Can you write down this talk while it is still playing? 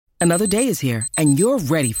Another day is here, and you're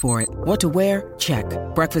ready for it. What to wear? Check.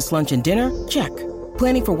 Breakfast, lunch, and dinner? Check.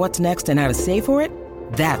 Planning for what's next and how to save for it?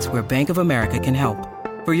 That's where Bank of America can help.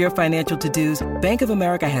 For your financial to-dos, Bank of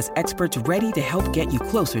America has experts ready to help get you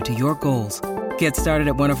closer to your goals. Get started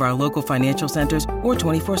at one of our local financial centers or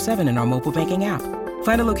 24/7 in our mobile banking app.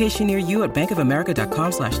 Find a location near you at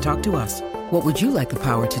bankofamerica.com/talktous. What would you like the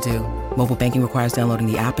power to do? Mobile banking requires downloading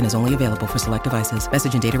the app and is only available for select devices.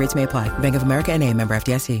 Message and data rates may apply. Bank of America N.A., member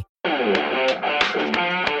FDIC.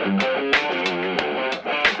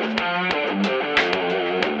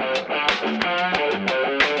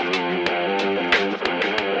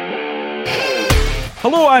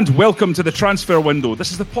 Hello and welcome to the Transfer Window.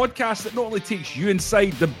 This is the podcast that not only takes you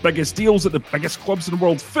inside the biggest deals at the biggest clubs in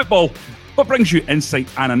world football, but brings you insight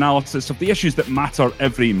and analysis of the issues that matter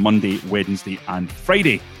every Monday, Wednesday and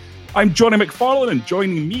Friday. I'm Johnny McFarlane, and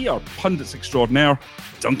joining me are pundits extraordinaire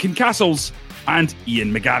Duncan Castles and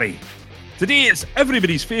Ian McGarry. Today it's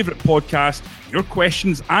everybody's favourite podcast, your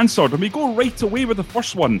questions answered, and we go right away with the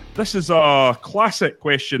first one. This is a classic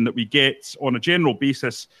question that we get on a general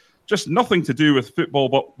basis. Just nothing to do with football,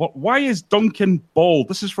 but why is Duncan bald?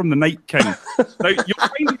 This is from the Night King. Now, you'll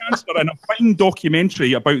find the answer in a fine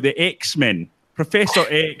documentary about the X-Men. Professor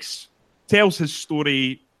X tells his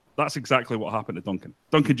story. That's exactly what happened to Duncan.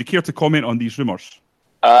 Duncan, do you care to comment on these rumours?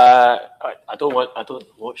 I don't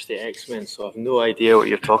watch the X-Men, so I have no idea what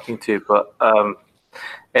you're talking to. But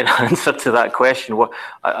in answer to that question,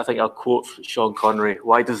 I think I'll quote Sean Connery: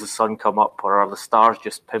 "Why does the sun come up, or are the stars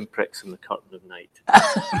just pinpricks in the curtain of night?"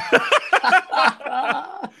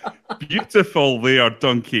 Beautiful there,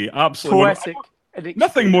 Donkey. Absolutely. Poetic.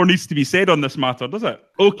 Nothing more needs to be said on this matter, does it?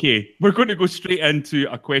 Okay, we're going to go straight into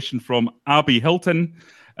a question from Abby Hilton.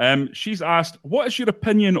 She's asked, what is your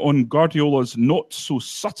opinion on Guardiola's not so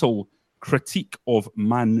subtle critique of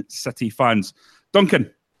Man City fans? Duncan?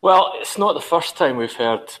 Well, it's not the first time we've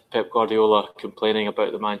heard Pep Guardiola complaining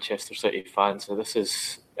about the Manchester City fans. So this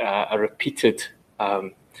is a repeated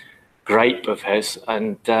gripe of his,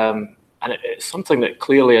 and it's something that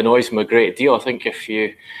clearly annoys him a great deal. I think if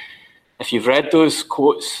you've read those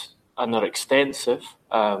quotes, and they're extensive,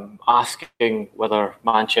 asking whether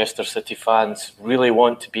Manchester City fans really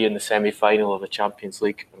want to be in the semi-final of the Champions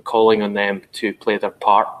League and calling on them to play their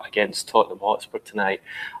part against Tottenham Hotspur tonight,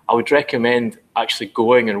 I would recommend actually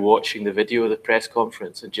going and watching the video of the press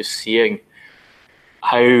conference and just seeing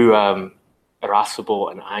how irascible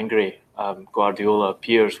and angry Guardiola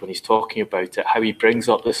appears when he's talking about it, how he brings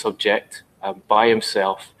up the subject by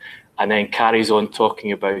himself and then carries on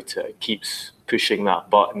talking about it, keeps pushing that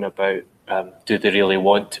button about do they really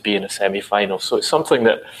want to be in a semi-final. So it's something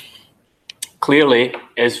that clearly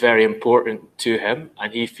is very important to him,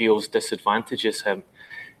 and he feels disadvantages him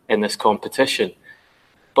in this competition.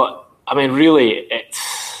 But I mean, really,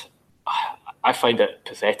 I find it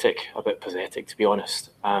a bit pathetic to be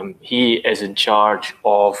honest. He is in charge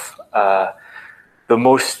of the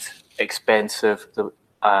most expensive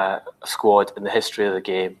squad in the history of the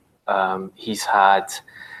game. He's had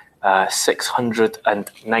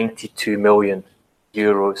 692 million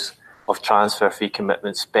euros of transfer fee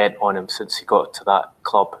commitments spent on him since he got to that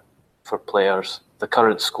club for players. The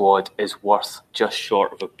current squad is worth just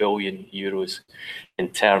short of €1 billion in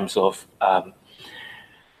terms of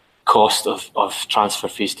cost of transfer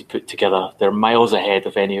fees to put together. They're miles ahead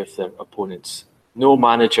of any of their opponents. No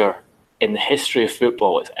manager in the history of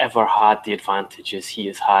football has ever had the advantages he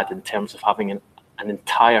has had in terms of having an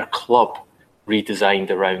entire club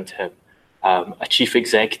redesigned around him. A chief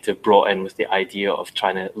executive brought in with the idea of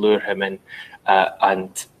trying to lure him in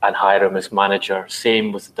and hire him as manager.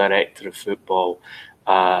 Same with the director of football,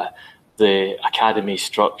 the academy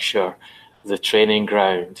structure, the training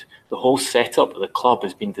ground. The whole setup of the club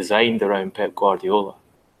has been designed around Pep Guardiola.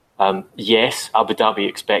 Yes, Abu Dhabi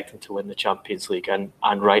expect him to win the Champions League, and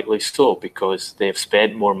rightly so, because they've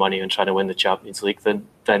spent more money on trying to win the Champions League than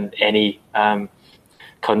any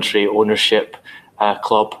country ownership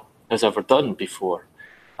club has ever done before.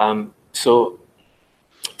 So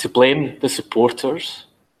to blame the supporters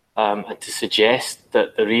and to suggest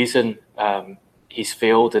that the reason he's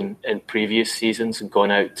failed in previous seasons and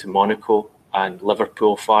gone out to Monaco and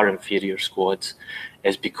Liverpool, far inferior squads,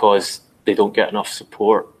 is because they don't get enough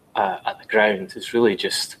support at the ground is really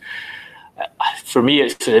just, for me,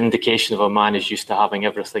 it's an indication of a man who's used to having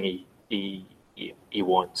everything he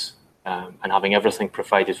wants. And having everything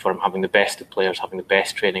provided for him, having the best of players, having the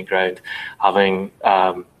best training ground, having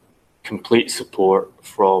complete support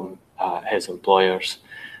from his employers,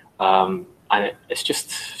 and it's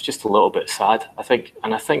just a little bit sad, I think.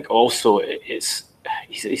 And I think also he's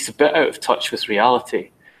a bit out of touch with reality,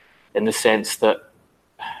 in the sense that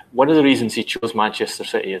one of the reasons he chose Manchester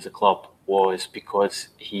City as a club was because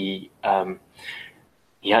he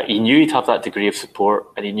knew he'd have that degree of support,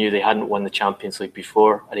 and he knew they hadn't won the Champions League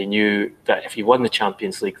before, and he knew that if he won the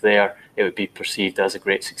Champions League there, it would be perceived as a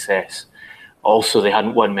great success. Also, they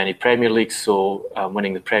hadn't won many Premier Leagues, so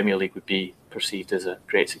winning the Premier League would be perceived as a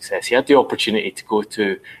great success. He had the opportunity to go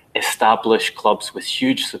to established clubs with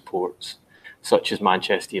huge supports, such as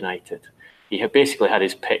Manchester United. He had basically had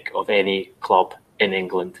his pick of any club in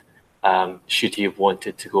England, should he have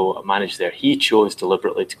wanted to go and manage there. He chose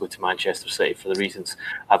deliberately to go to Manchester City for the reasons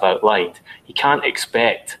I've outlined. He can't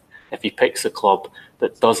expect, if he picks a club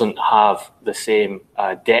that doesn't have the same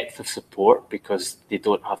depth of support because they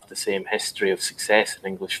don't have the same history of success in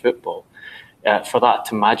English football, for that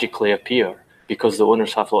to magically appear because the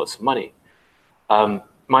owners have lots of money.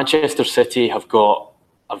 Manchester City have got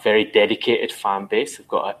a very dedicated fan base. They've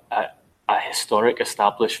got a historic,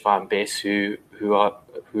 established fan base who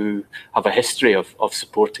have a history of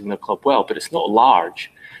supporting their club well, but it's not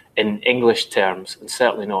large in English terms, and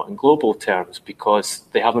certainly not in global terms, because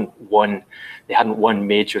they hadn't won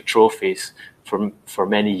major trophies for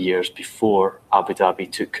many years before Abu Dhabi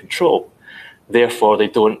took control. Therefore, they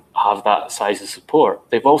don't have that size of support.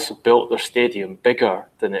 They've also built their stadium bigger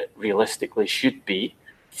than it realistically should be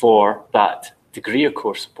for that degree of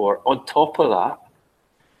core support. On top of that,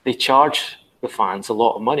 they charge the fans a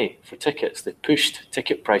lot of money for tickets. They've pushed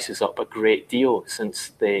ticket prices up a great deal since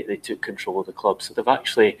they took control of the club. So they've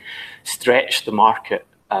actually stretched the market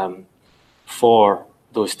for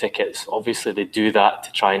those tickets. Obviously, they do that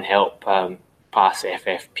to try and help pass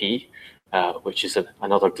FFP, which is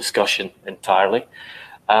another discussion entirely.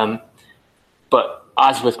 But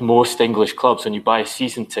as with most English clubs, when you buy a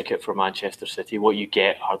season ticket for Manchester City, what you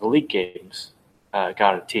get are the league games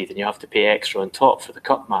guaranteed, and you have to pay extra on top for the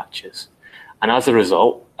cup matches. And as a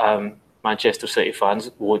result, Manchester City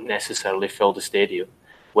fans won't necessarily fill the stadium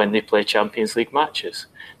when they play Champions League matches.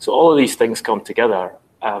 So all of these things come together.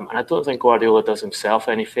 And I don't think Guardiola does himself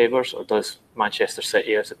any favours or does Manchester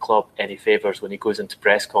City as a club any favours when he goes into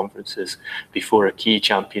press conferences before a key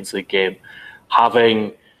Champions League game,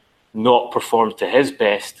 having not performed to his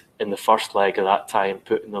best in the first leg of that time,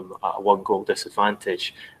 putting them at a 1-goal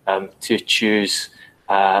disadvantage, to choose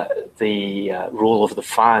the role of the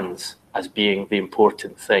fans as being the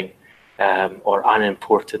important thing, or an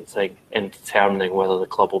important thing in determining whether the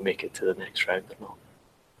club will make it to the next round or not.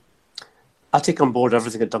 I take on board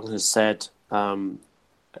everything that Duncan has said,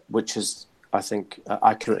 which is, I think,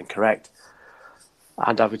 accurate and correct.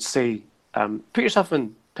 And I would say, put yourself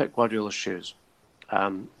in Pep Guardiola's shoes.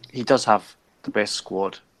 He does have the best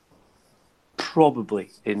squad,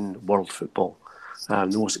 probably in world football, the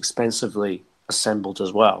most expensively assembled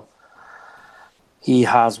as well. He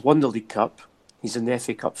has won the League Cup. He's in the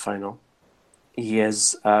FA Cup final. He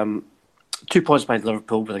is 2 points behind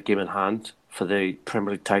Liverpool with a game in hand for the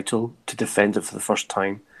Premier League title to defend it for the first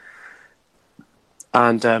time.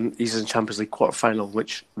 And he's in Champions League quarter-final,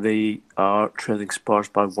 which they are trailing Spurs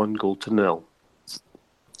by 1-0,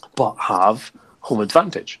 but have home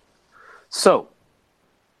advantage. So,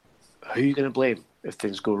 who are you going to blame if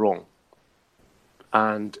things go wrong?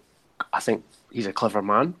 And I think he's a clever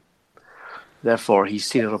man. Therefore, he's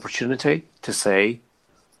seen an opportunity to say,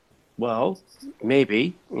 well,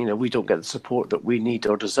 maybe, we don't get the support that we need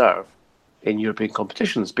or deserve in European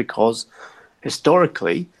competitions, because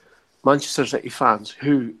historically, Manchester City fans,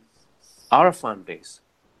 who are a fan base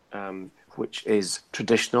which is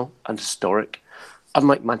traditional and historic,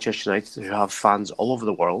 unlike Manchester United, who have fans all over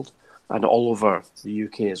the world and all over the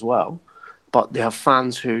UK as well, but they have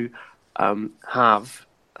fans who have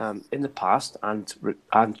in the past and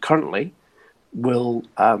currently will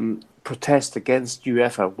protest against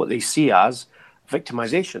UEFA, what they see as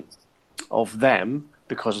victimisation of them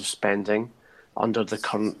because of spending under the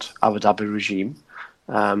current Abu Dhabi regime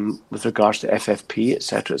with regards to FFP,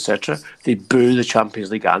 etc., etc. They boo the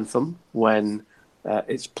Champions League anthem when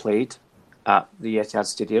it's played at the Etihad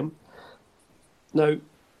Stadium. Now,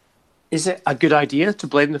 is it a good idea to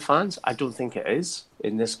blame the fans? I don't think it is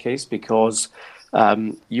in this case, because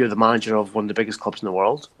you're the manager of one of the biggest clubs in the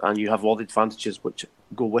world and you have all the advantages which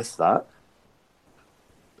go with that,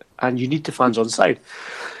 and you need the fans on side.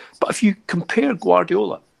 But if you compare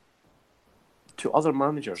Guardiola to other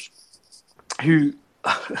managers who,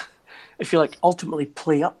 if you like, ultimately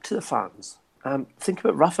play up to the fans, think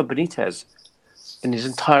about Rafa Benitez in his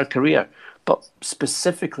entire career, but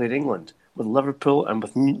specifically in England with Liverpool and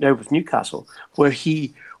now with Newcastle, where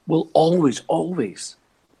he will always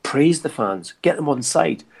praise the fans, get them on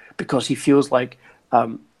side, because he feels like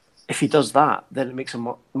if he does that, then it makes him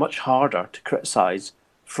much harder to criticise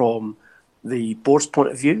from the board's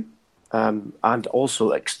point of view, and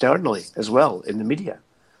also externally as well in the media.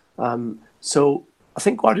 So I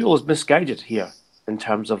think Guardiola is misguided here in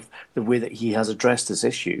terms of the way that he has addressed this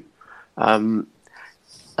issue. As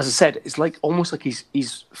I said, it's almost like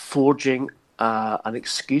he's forging an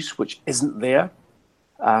excuse which isn't there,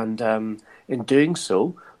 and in doing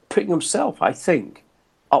so, putting himself, I think,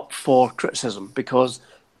 up for criticism, because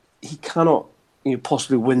he cannot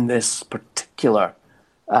possibly win this particular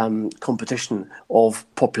competition of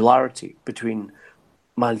popularity between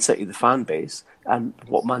Man City, the fan base, and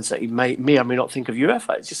what Man City may or may not think of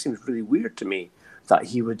UEFA. It just seems really weird to me that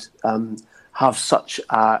he would have such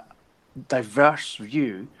a diverse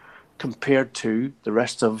view compared to the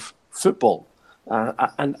rest of football,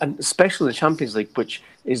 and especially the Champions League, which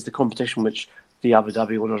is the competition which the Abu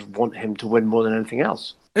Dhabi owners want him to win more than anything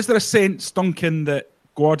else. Is there a sense, Duncan, that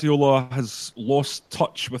Guardiola has lost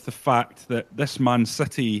touch with the fact that this Man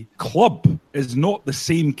City club is not the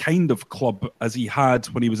same kind of club as he had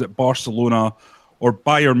when he was at Barcelona or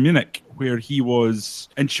Bayern Munich, where he was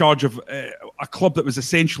in charge of a club that was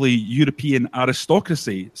essentially European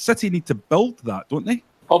aristocracy? City need to build that, don't they?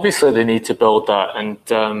 Obviously, they need to build that. And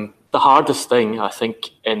the hardest thing, I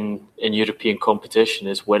think, in European competition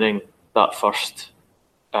is winning that first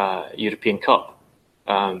European Cup.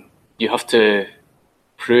 You have to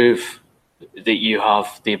prove that you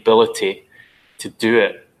have the ability to do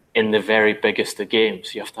it in the very biggest of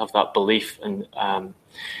games. You have to have that belief, and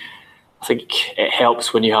I think it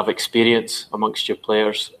helps when you have experience amongst your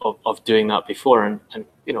players of doing that before. And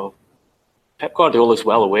Pep Guardiola is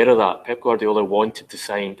well aware of that. Pep Guardiola wanted to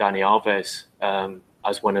sign Dani Alves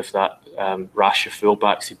as one of that rash of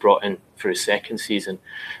fullbacks he brought in for his second season.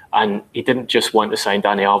 And he didn't just want to sign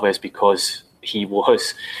Dani Alves because he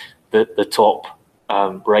was the top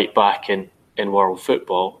right back in world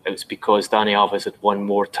football. It was because Dani Alves had won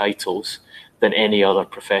more titles than any other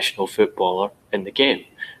professional footballer in the game.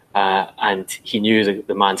 And he knew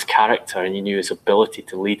the man's character, and he knew his ability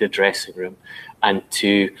to lead a dressing room and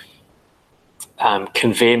to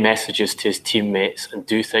convey messages to his teammates and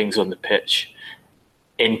do things on the pitch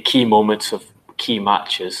in key moments of key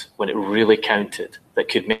matches when it really counted, that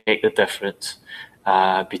could make the difference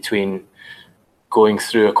between going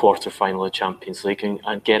through a quarter-final of Champions League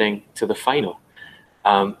and getting to the final.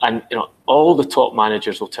 And all the top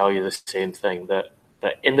managers will tell you the same thing, that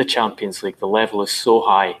in the Champions League, the level is so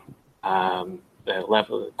high,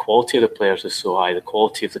 the quality of the players is so high, the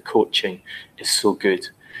quality of the coaching is so good,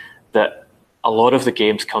 that a lot of the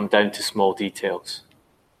games come down to small details.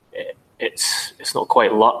 It's not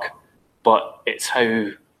quite luck, but it's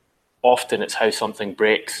how something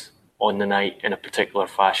breaks on the night in a particular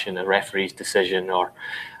fashion, a referee's decision, or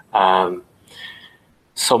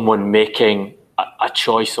someone making a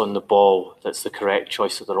choice on the ball that's the correct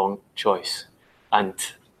choice or the wrong choice. And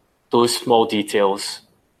those small details,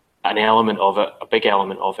 a big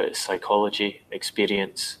element of it is psychology,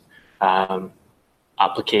 experience,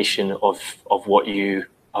 application of what you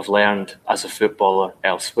have learned as a footballer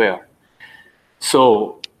elsewhere.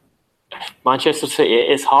 So Manchester City, it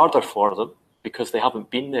is harder for them because they haven't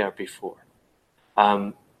been there before.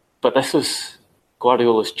 But this was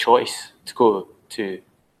Guardiola's choice to go to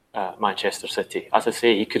Manchester City. As I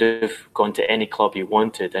say, he could have gone to any club he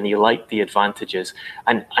wanted, and he liked the advantages.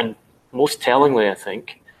 And most tellingly, I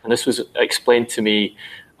think, and this was explained to me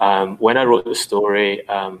when I wrote the story, it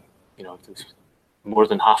was more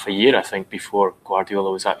than half a year, I think, before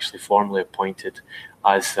Guardiola was actually formally appointed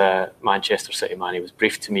as Manchester City man. He was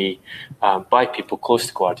briefed to me by people close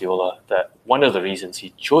to Guardiola that one of the reasons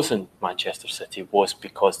he'd chosen Manchester City was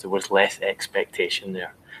because there was less expectation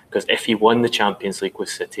there. Because if he won the Champions League with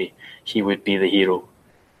City, he would be the hero,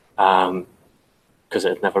 because it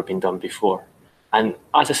had never been done before. And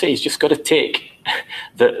as I say, he's just got to take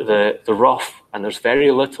the rough, and there's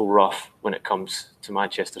very little rough when it comes to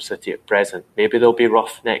Manchester City at present. Maybe they'll be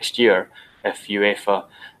rough next year if UEFA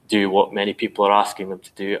do what many people are asking them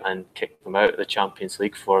to do and kick them out of the Champions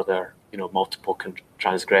League for their multiple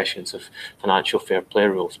transgressions of financial fair play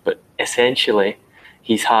rules. But essentially,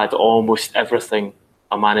 he's had almost everything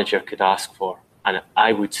a manager could ask for, and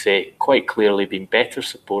I would say quite clearly been better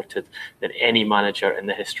supported than any manager in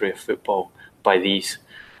the history of football by these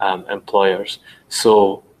employers.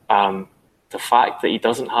 So the fact that he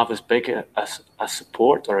doesn't have as big a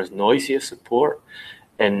support or as noisy a support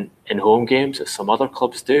in home games as some other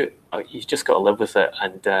clubs do, he's just got to live with it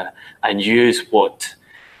and use what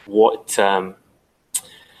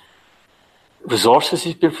resources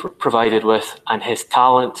he's been provided with and his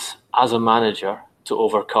talents as a manager to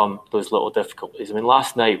overcome those little difficulties. I mean,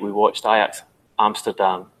 last night we watched Ajax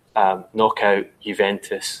Amsterdam knock out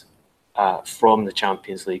Juventus from the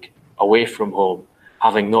Champions League away from home,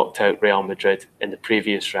 having knocked out Real Madrid in the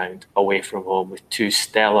previous round away from home with two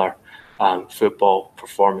stellar football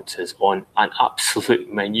performances on an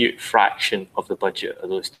absolute minute fraction of the budget of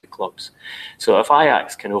those two clubs. So if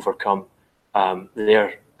Ajax can overcome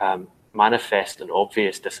their manifest and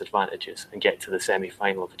obvious disadvantages and get to the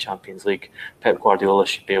semi-final of the Champions League, Pep Guardiola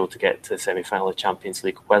should be able to get to the semi-final of the Champions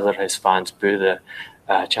League, whether his fans boo the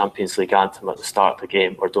Champions League anthem at the start of the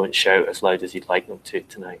game or don't shout as loud as you'd like them to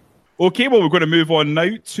tonight. Okay, well, we're going to move on now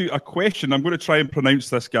to a question. I'm going to try and pronounce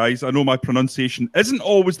this, guys. I know my pronunciation isn't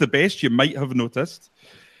always the best, you might have noticed.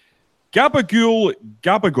 Gabagool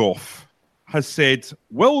Gabagov has said,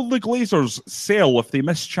 will the Glazers sell if they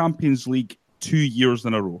miss Champions League 2 years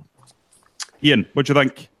in a row? Ian, what do you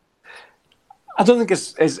think? I don't think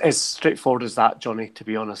it's as straightforward as that, Johnny, to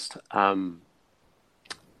be honest.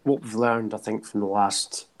 What we've learned, I think, from the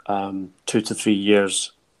last 2 to 3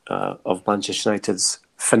 years of Manchester United's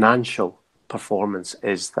financial performance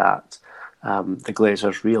is that the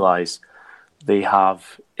Glazers realise they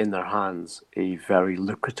have in their hands a very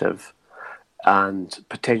lucrative and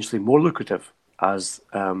potentially more lucrative as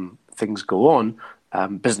things go on,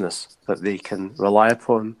 business that they can rely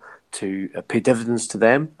upon to pay dividends to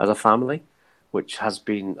them as a family, which has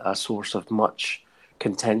been a source of much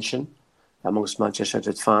contention amongst Manchester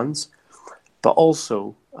United fans. But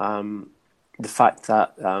also the fact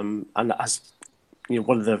that, and as you know,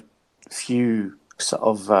 one of the few sort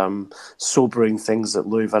of sobering things that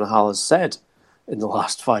Louis van Gaal has said in the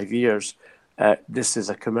last 5 years, this is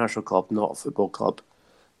a commercial club, not a football club.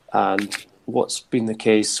 And what's been the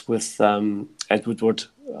case with Ed Woodward,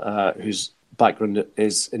 whose background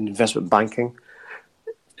is in investment banking,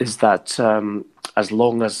 is that as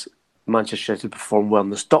long as Manchester United perform well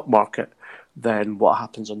in the stock market, then what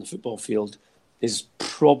happens on the football field is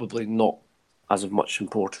probably not as of much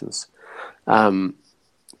importance.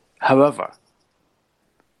 However,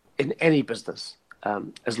 in any business,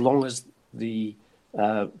 as long as the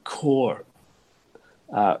core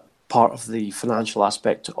part of the financial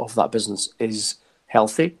aspect of that business is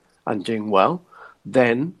healthy and doing well,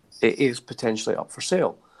 then it is potentially up for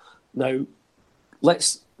sale. Now,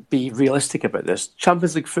 let's be realistic about this.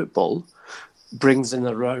 Champions League football brings in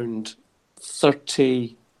around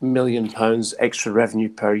 £30 million extra revenue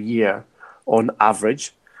per year on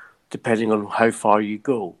average, depending on how far you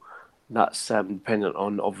go. That's dependent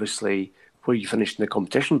on, obviously, where you finish in the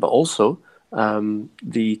competition, but also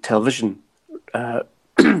the television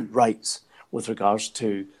rights with regards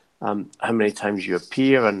to how many times you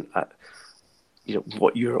appear and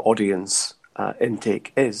what your audience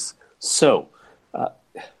intake is. So,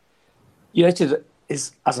 United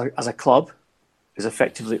is as a club is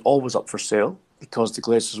effectively always up for sale because the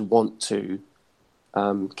Glazers want to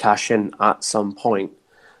cash in at some point.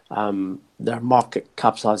 Their market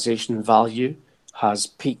capitalisation value has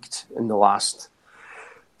peaked in the last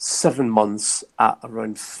 7 months at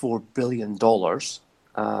around $4 billion,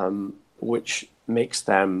 which makes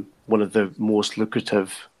them one of the most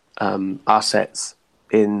lucrative assets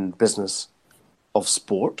in business of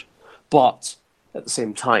sport. But at the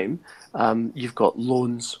same time, you've got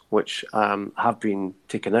loans which have been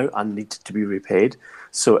taken out and need to be repaid.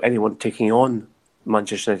 So anyone taking on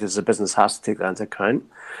Manchester United as a business has to take that into account.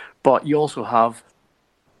 But you also have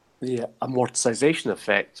the amortisation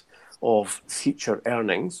effect of future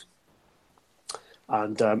earnings.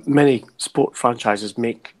 And many sport franchises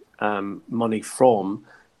make money from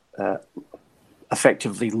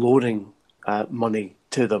effectively loaning money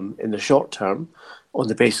to them in the short term on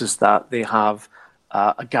the basis that they have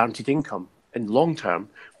a guaranteed income in the long term,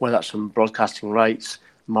 whether that's from broadcasting rights,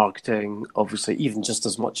 marketing, obviously even just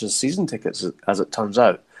as much as season tickets, as it turns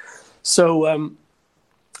out. So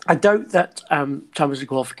I doubt that Champions League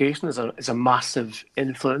qualification is a massive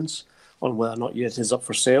influence on whether or not United is up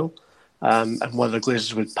for sale, and whether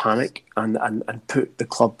Glazers would panic and put the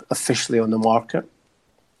club officially on the market.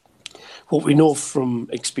 What we know from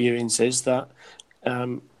experience is that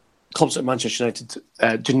clubs like Manchester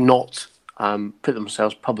United do not put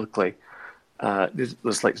themselves publicly. It's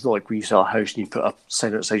not like when you sell a house and you put a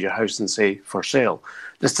sign outside your house and say for sale.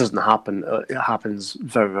 This doesn't happen. It happens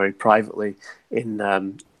very, very privately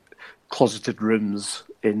in closeted rooms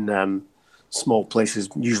in small places,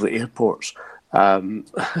 usually airports.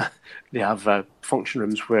 They have function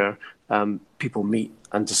rooms where people meet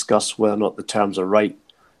and discuss whether or not the terms are right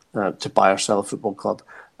to buy or sell a football club.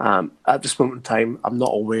 At this moment in time, I'm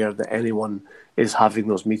not aware that anyone is having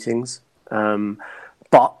those meetings.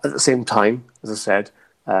 But at the same time, as I said,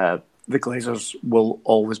 the Glazers will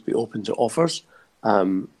always be open to offers.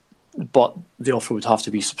 But the offer would have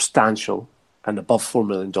to be substantial and above $4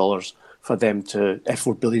 million for them to,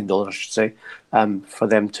 $4 billion, I should say, for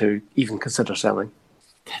them to even consider selling?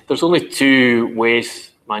 There's only two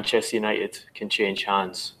ways Manchester United can change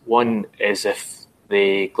hands. One is if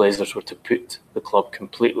the Glazers were to put the club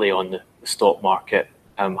completely on the stock market,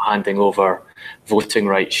 handing over voting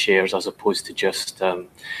rights shares as opposed to just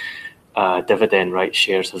dividend rights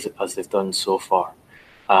shares as they've done so far,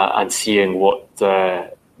 and seeing what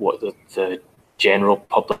the general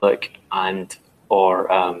public and or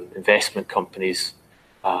investment companies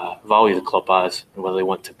value the club as, and whether they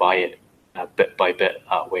want to buy it bit by bit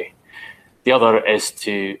that way. The other is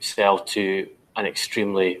to sell to an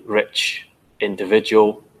extremely rich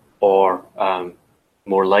individual or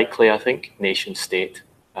more likely, I think, nation state.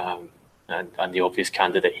 And the obvious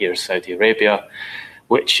candidate here is Saudi Arabia,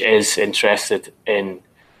 which is interested in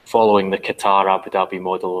following the Qatar Abu Dhabi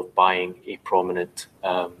model of buying a prominent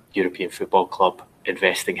European football club,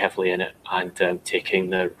 investing heavily in it, and taking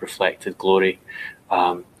the reflected glory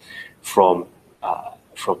from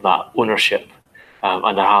that ownership.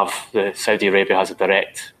 And Saudi Arabia has a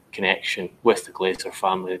direct connection with the Glazer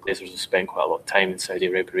family. The Glazers have spent quite a lot of time in Saudi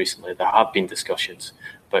Arabia recently. There have been discussions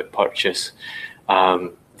about purchase.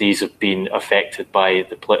 These have been affected by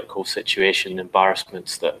the political situation,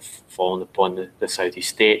 embarrassments that have fallen upon the Saudi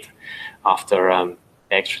state after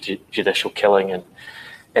extrajudicial killing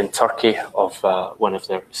in Turkey of one of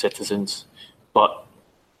their citizens. But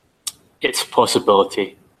it's a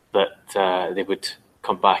possibility that they would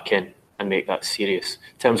come back in and make that serious.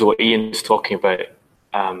 In terms of what Ian's talking about,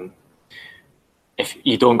 if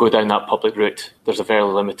you don't go down that public route, there's a very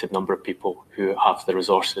limited number of people who have the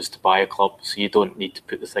resources to buy a club. So you don't need to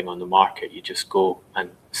put the thing on the market. You just go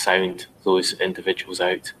and sound those individuals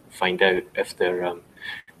out, find out if they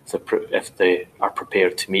are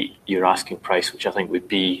prepared to meet your asking price, which I think would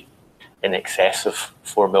be in excess of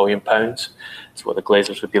 £4 million. That's what the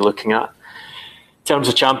Glazers would be looking at. In terms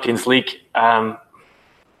of Champions League,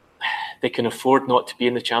 they can afford not to be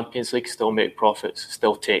in the Champions League, still make profits,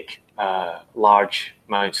 still take large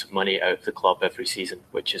amounts of money out of the club every season,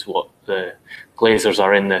 which is what the Glazers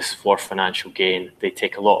are in this for, financial gain. They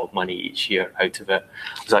take a lot of money each year out of it.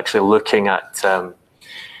 I was actually looking at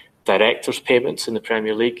directors' payments in the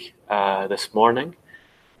Premier League this morning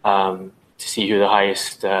to see who the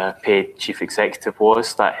highest paid chief executive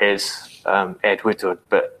was. That is Ed Woodward.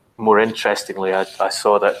 But more interestingly, I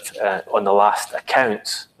saw that on the last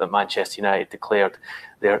accounts that Manchester United declared,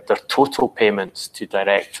 their total payments to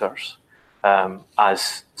directors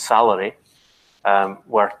as salary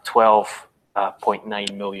were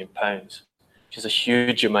 £12.9 million, which is a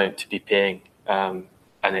huge amount to be paying an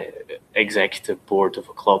executive board of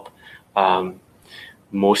a club,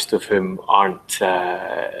 most of whom aren't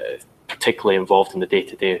particularly involved in the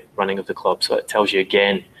day-to-day running of the club. So it tells you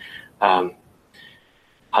again how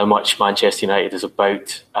much Manchester United is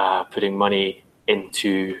about putting money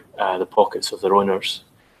into the pockets of their owners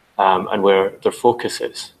and where their focus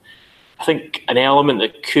is. I think an element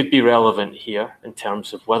that could be relevant here in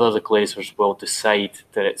terms of whether the Glazers will decide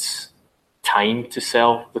that it's time to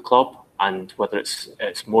sell the club and whether it's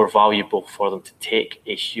more valuable for them to take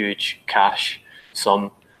a huge cash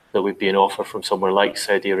sum that would be an offer from somewhere like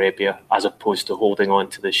Saudi Arabia as opposed to holding on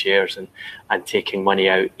to the shares and taking money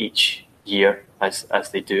out each year as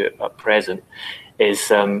they do it at present,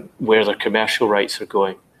 is where their commercial rights are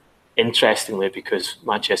going. Interestingly, because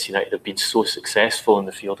Manchester United have been so successful in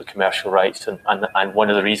the field of commercial rights, and one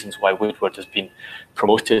of the reasons why Woodward has been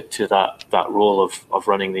promoted to that role of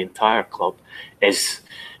running the entire club is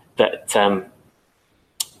that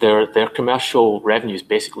their commercial revenues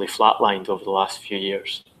basically flatlined over the last few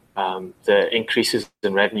years. The increases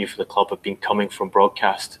in revenue for the club have been coming from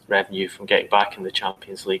broadcast revenue, from getting back in the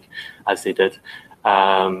Champions League as they did,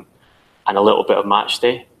 and a little bit of match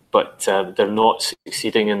day, but they're not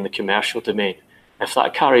succeeding in the commercial domain. If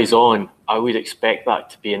that carries on, I would expect that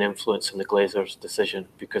to be an influence in the Glazers' decision,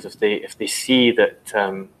 because if they see that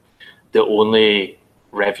the only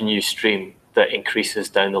revenue stream that increases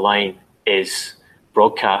down the line is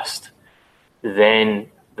broadcast,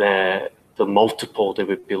 then the multiple they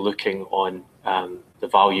would be looking on the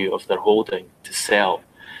value of their holding to sell,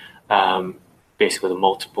 basically the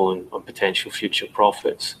multiple on potential future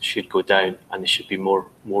profits should go down, and they should be more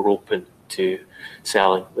open to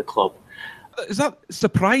selling the club. Is that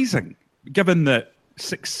surprising, given that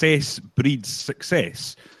success breeds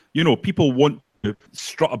success? You know, people want to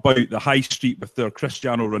strut about the high street with their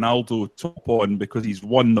Cristiano Ronaldo top on because he's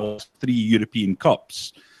won the last 3 European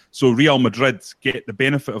Cups. So Real Madrid get the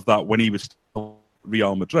benefit of that when he was still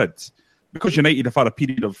Real Madrid. Because United have had a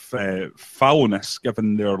period of foulness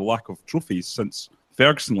given their lack of trophies since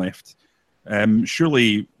Ferguson left,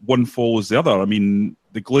 Surely one follows the other. I mean,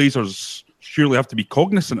 the Glazers surely have to be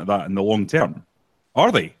cognizant of that in the long term.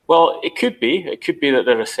 Are they? Well, it could be. It could be that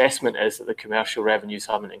their assessment is that the commercial revenues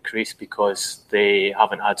haven't increased because they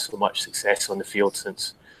haven't had so much success on the field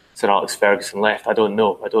since Sir Alex Ferguson left. I don't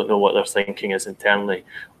know. I don't know what their thinking is internally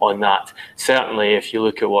on that. Certainly, if you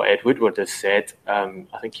look at what Ed Woodward has said, I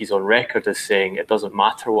think he's on record as saying it doesn't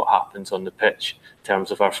matter what happens on the pitch in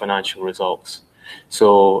terms of our financial results.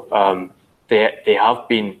 So they have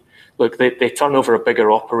been... Look, they turn over a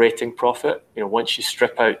bigger operating profit. You know, once you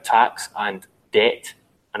strip out tax and debt,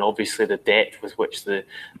 and obviously the debt with which the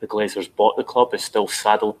Glazers bought the club is still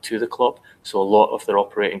saddled to the club. So a lot of their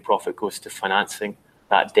operating profit goes to financing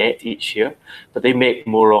that debt each year. But they make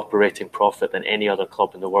more operating profit than any other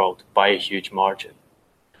club in the world by a huge margin.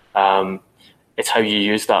 It's how you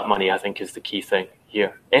use that money, I think, is the key thing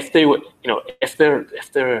here. If they would, you know, if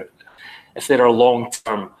they're a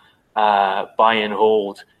long-term buy and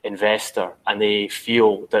hold investor and they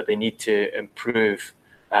feel that they need to improve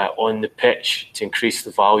on the pitch to increase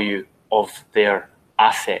the value of their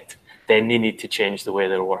asset, then they need to change the way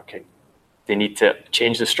they're working. They need to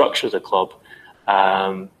change the structure of the club.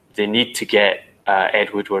 They need to get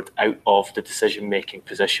Ed Woodward out of the decision-making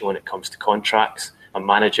position when it comes to contracts and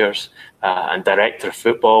managers and director of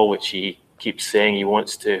football, which he keeps saying he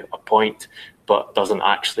wants to appoint, but doesn't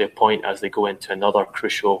actually appoint as they go into another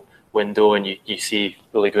crucial window. And you see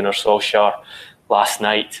Ole Gunnar Solskjaer last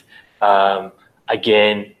night,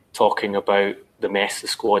 again, talking about the mess the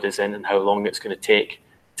squad is in and how long it's going to take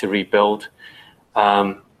to rebuild.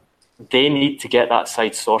 They need to get that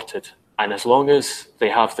side sorted. And as long as they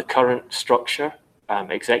have the current structure,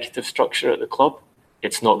 executive structure at the club,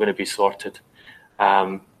 it's not going to be sorted.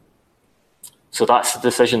 So that's the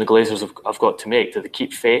decision the Glazers have got to make. Do they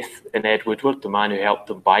keep faith in Ed Woodward, the man who helped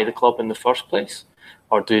them buy the club in the first place?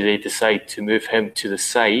 Or do they decide to move him to the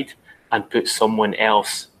side and put someone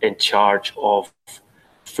else in charge of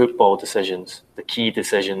football decisions, the key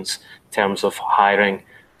decisions in terms of hiring,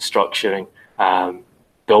 structuring,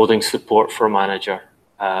 building support for a manager,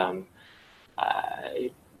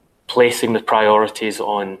 placing the priorities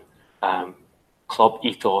on club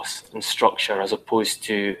ethos and structure as opposed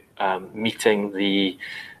to meeting the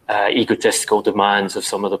egotistical demands of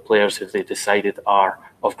some of the players who they decided are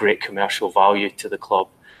of great commercial value to the club.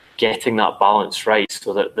 Getting that balance right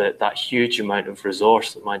so that that huge amount of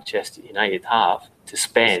resource that Manchester United have to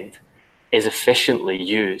spend is efficiently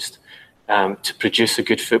used to produce a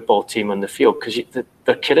good football team on the field, because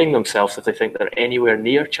they're kidding themselves if they think they're anywhere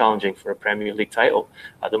near challenging for a Premier League title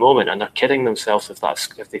at the moment, and they're kidding themselves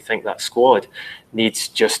if they think that squad needs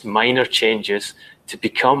just minor changes to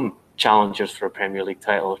become challengers for a Premier League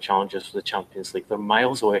title or challengers for the Champions League. They're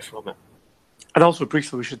miles away from it. And also,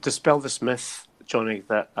 briefly, we should dispel this myth, Johnny,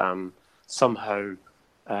 that somehow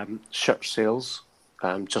shirt sales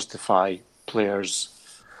justify players'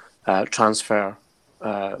 transfer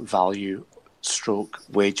value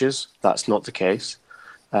 / wages. That's not the case.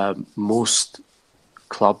 Most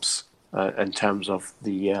clubs, in terms of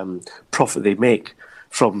the profit they make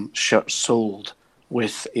from shirts sold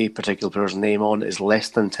with a particular player's name on, is less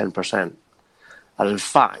than 10%. And in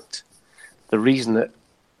fact, the reason that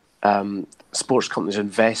sports companies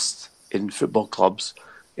invest in football clubs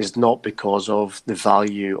is not because of the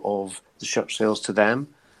value of the shirt sales to them,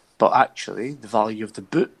 but actually the value of the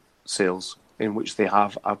boot sales, in which they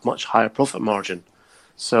have a much higher profit margin.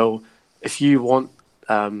 So if you want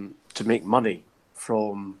to make money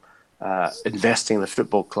from investing in a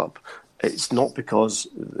football club, it's not because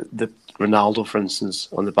the Ronaldo, for instance,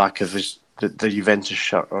 on the back of the Juventus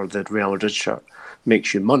shirt or the Real Madrid shirt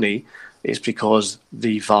makes you money. It's because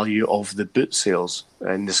the value of the boot sales,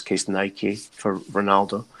 in this case Nike for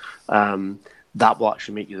Ronaldo, that will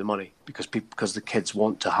actually make you the money, because the kids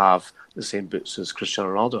want to have the same boots as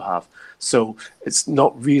Cristiano Ronaldo have. So it's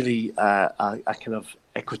not really a kind of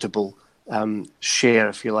equitable share,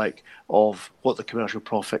 if you like, of what the commercial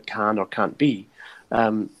profit can or can't be.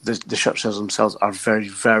 The shirt sales themselves are very,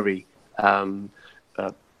 very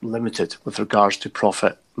limited with regards to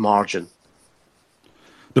profit margin.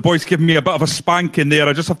 The boys giving me a bit of a spanking there.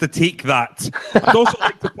 I just have to take that. I'd also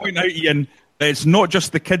like to point out, Ian, that it's not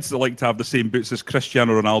just the kids that like to have the same boots as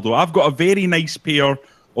Cristiano Ronaldo. I've got a very nice pair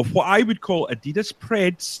of what I would call Adidas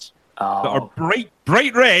Preds that are bright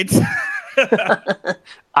red.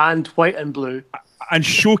 And white and blue. and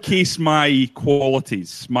showcase my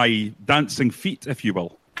qualities, my dancing feet, if you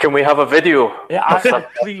will. Can we have a video? Yeah,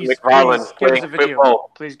 please give us a video.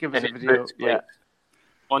 Please give us a video. Yeah.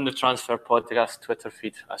 On the Transfer Podcast Twitter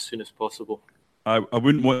feed as soon as possible. I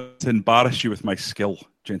wouldn't want to embarrass you with my skill,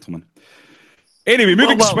 gentlemen. Anyway,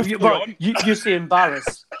 moving swiftly on. You say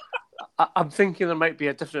embarrass. I'm thinking there might be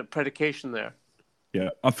a different predication there. Yeah,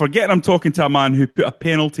 I'm forgetting I'm talking to a man who put a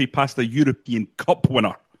penalty past a European Cup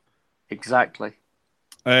winner. Exactly.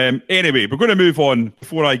 Anyway, we're going to move on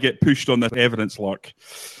before I get pushed on this evidence lark.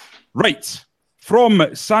 Right. From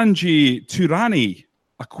Sanjay Turani,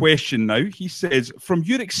 a question now. He says, from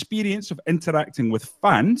your experience of interacting with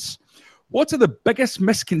fans, what are the biggest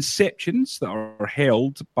misconceptions that are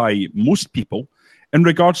held by most people in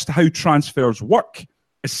regards to how transfers work,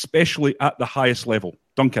 especially at the highest level?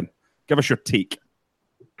 Duncan, give us your take.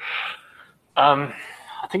 I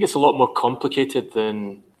think it's a lot more complicated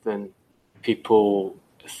than people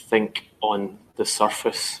think on the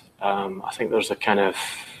surface. I think there's a kind of,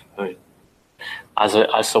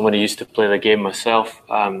 as someone who used to play the game myself,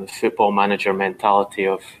 football manager mentality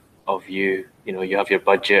of you have your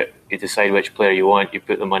budget, you decide which player you want, you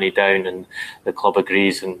put the money down, and the club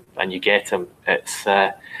agrees, and you get him. It's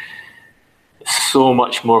so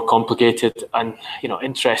much more complicated, and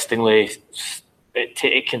interestingly,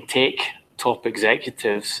 it can take top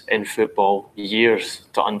executives in football years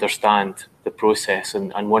to understand the process,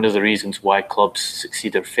 and one of the reasons why clubs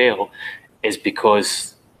succeed or fail is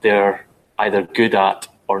because they're either good at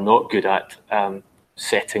or not good at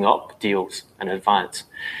setting up deals in advance.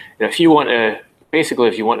 If you want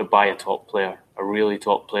to buy a top player, a really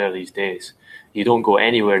top player these days, you don't go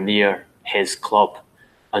anywhere near his club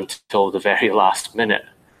until the very last minute.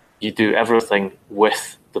 You do everything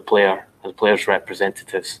with the player and the player's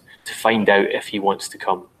representatives to find out if he wants to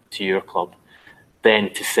come to your club,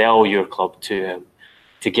 then to sell your club to him,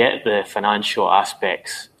 to get the financial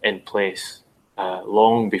aspects in place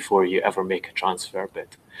long before you ever make a transfer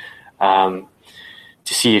bid,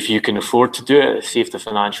 to see if you can afford to do it, see if the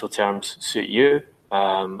financial terms suit you,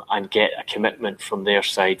 and get a commitment from their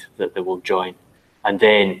side that they will join. And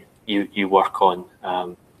then you work on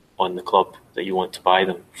the club that you want to buy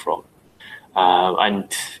them from.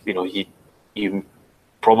 And you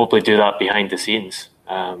probably do that behind the scenes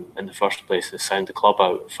in the first place, to sound the club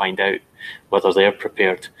out, find out whether they're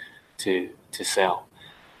prepared to sell.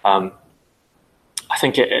 I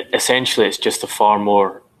think essentially it's just a far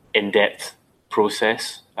more in-depth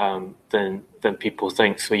process than people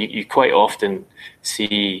think. So you quite often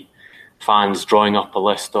see fans drawing up a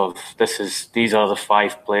list of these are the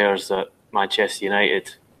 5 players that Manchester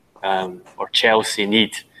United or Chelsea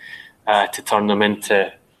need to turn them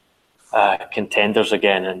into contenders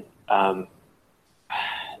again, and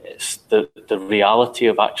it's the reality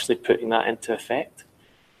of actually putting that into effect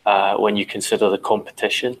when you consider the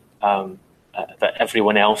competition that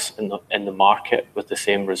everyone else in the market with the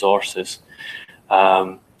same resources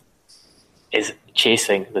is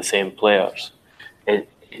chasing the same players.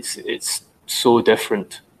 It's so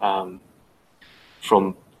different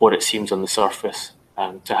from what it seems on the surface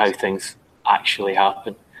to how things actually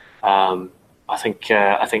happen. I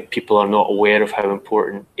think people are not aware of how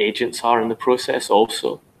important agents are in the process.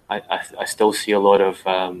 Also, I still see a lot of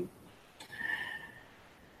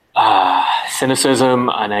cynicism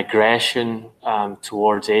and aggression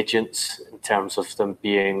towards agents in terms of them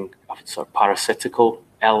being a sort of parasitical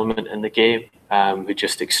element in the game, who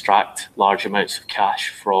just extract large amounts of cash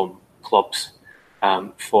from clubs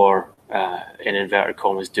for, in inverted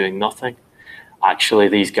commas, doing nothing. Actually,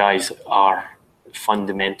 these guys are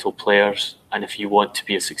fundamental players, and if you want to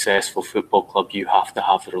be a successful football club, you have to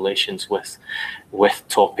have relations with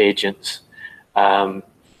top agents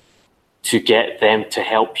to get them to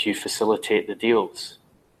help you facilitate the deals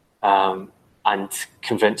and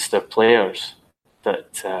convince their players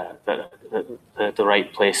that the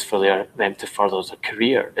right place for them to further their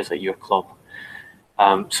career is at your club.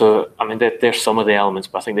 So, I mean, there's some of the elements,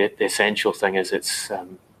 but I think the essential thing is it's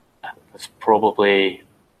probably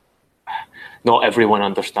not everyone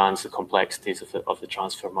understands the complexities of the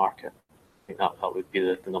transfer market. I think that would be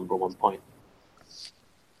the number one point.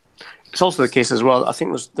 It's also the case as well. I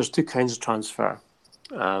think there's 2 kinds of transfer.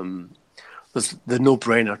 There's the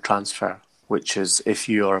no-brainer transfer, which is if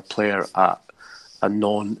you are a player at a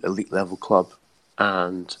non-elite level club,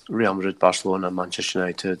 and Real Madrid, Barcelona, Manchester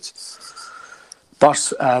United,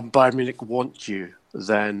 Bayern Munich want you,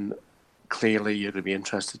 then clearly you're going to be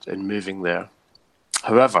interested in moving there.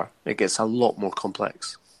 However, it gets a lot more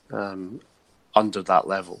complex under that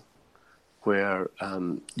level, where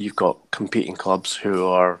you've got competing clubs who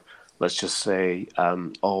are, let's just say,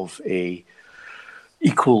 of a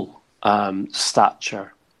equal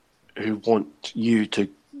stature, who want you to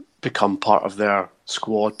become part of their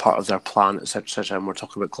squad, part of their plan, etc., etc. And we're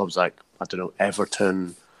talking about clubs like, I don't know,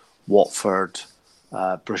 Everton, Watford,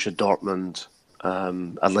 Borussia Dortmund,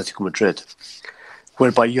 Atletico Madrid.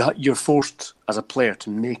 whereby you're forced as a player to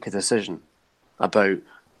make a decision about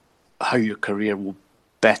how your career will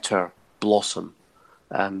better blossom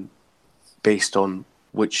based on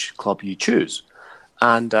which club you choose.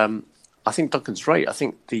 And I think Duncan's right. I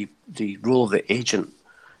think the role of the agent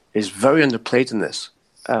is very underplayed in this,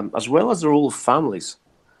 as well as the role of families,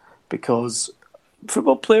 because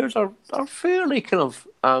football players are fairly kind of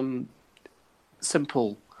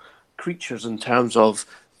simple creatures in terms of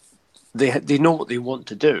they know what they want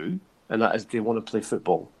to do, and that is they want to play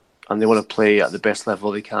football and they want to play at the best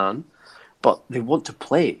level they can, but they want to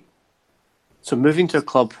play. So moving to a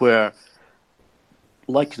club where,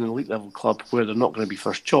 like an elite level club, where they're not going to be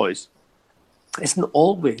first choice, isn't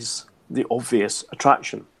always the obvious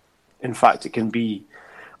attraction. In fact, it can be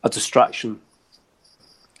a distraction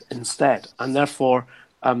instead, and therefore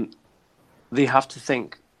they have to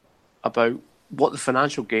think about what the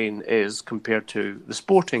financial gain is compared to the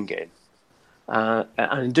sporting gain,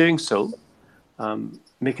 and in doing so,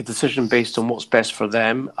 make a decision based on what's best for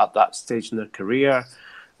them at that stage in their career,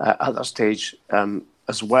 at that stage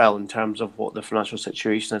as well in terms of what the financial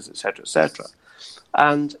situation is, etc., etc.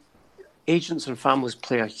 And agents and families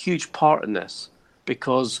play a huge part in this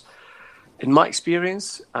because, in my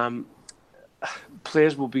experience,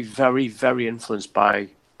 players will be very, very influenced by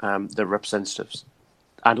their representatives,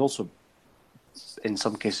 and also, in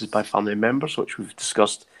some cases, by family members, which we've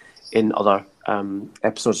discussed in other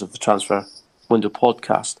episodes of the Transfer Window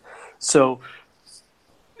podcast. So,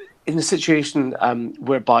 in a situation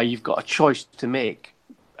whereby you've got a choice to make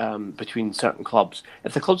between certain clubs,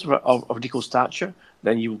 if the clubs are of equal stature,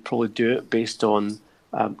 then you will probably do it based on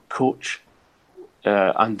coach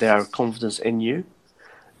and their confidence in you.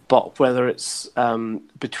 But whether it's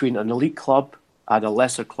between an elite club and a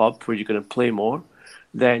lesser club where you're going to play more,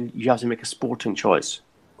 then you have to make a sporting choice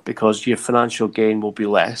because your financial gain will be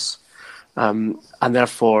less. And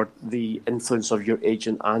therefore, the influence of your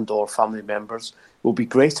agent and or family members will be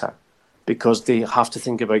greater because they have to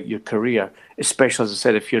think about your career, especially, as I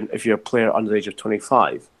said, if you're a player under the age of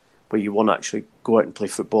 25, where you want to actually go out and play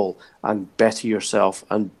football and better yourself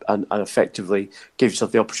and effectively give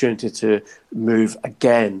yourself the opportunity to move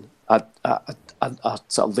again at a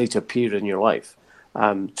sort of later period in your life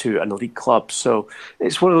to an elite club. So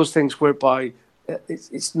it's one of those things whereby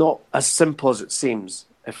it's not as simple as it seems.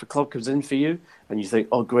 If a club comes in for you and you think,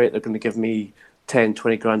 oh, great, they're going to give me 10,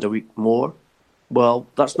 20 grand a week more, well,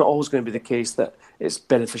 that's not always going to be the case that it's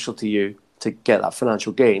beneficial to you to get that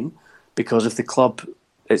financial gain, because if the club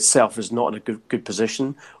itself is not in a good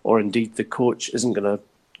position, or indeed the coach isn't going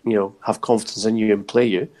to have confidence in you and play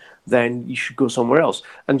you, then you should go somewhere else.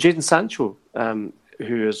 And Jadon Sancho,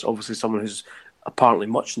 who is obviously someone who's apparently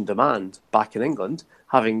much in demand back in England,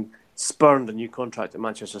 having spurned a new contract at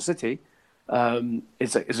Manchester City,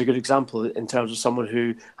 is a good example in terms of someone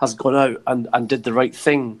who has gone out and did the right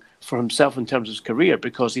thing for himself in terms of his career,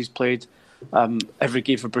 because he's played every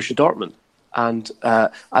game for Borussia Dortmund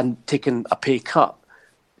and taken a pay cut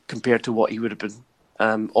compared to what he would have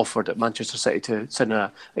been offered at Manchester City to sign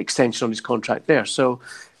an extension on his contract there. So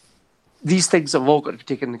these things have all got to be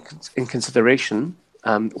taken in consideration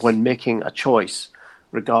when making a choice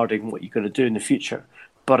regarding what you're going to do in the future.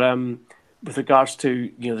 But with regards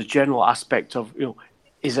to the general aspect of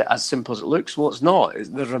is it as simple as it looks? Well, it's not.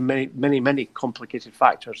 There are many complicated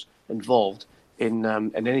factors involved in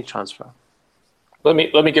any transfer. Let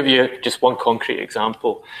me give you just one concrete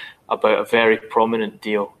example about a very prominent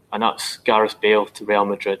deal, and that's Gareth Bale to Real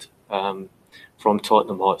Madrid from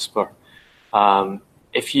Tottenham Hotspur.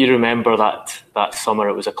 If you remember that summer,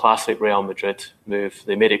 it was a classic Real Madrid move.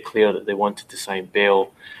 They made it clear that they wanted to sign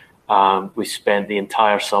Bale. We spent the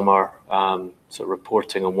entire summer sort of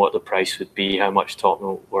reporting on what the price would be, how much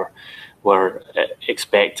Tottenham were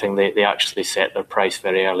expecting. They actually set their price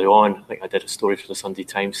very early on. I think I did a story for the Sunday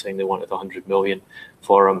Times saying they wanted 100 million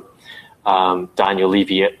for him. Daniel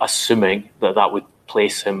Levy assuming that would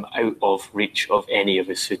place him out of reach of any of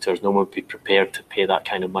his suitors. No one would be prepared to pay that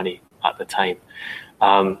kind of money at the time.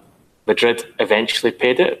 Madrid eventually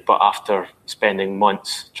paid it, but after spending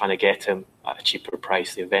months trying to get him at a cheaper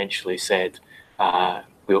price, they eventually said,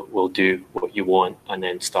 we'll do what you want, and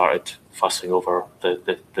then started fussing over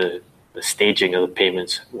the staging of the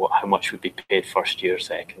payments, how much would be paid first year,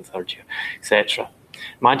 second, third year, etc.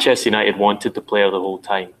 Manchester United wanted the player the whole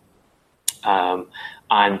time,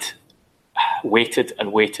 and waited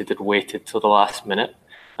till the last minute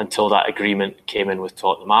until that agreement came in with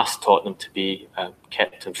Tottenham. Asked Tottenham to be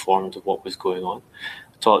kept informed of what was going on.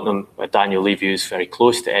 Tottenham, Daniel Levy, who's very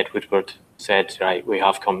close to Ed Woodward, said, right, we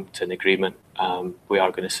have come to an agreement, we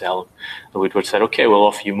are going to sell him. And Woodward said, okay, we'll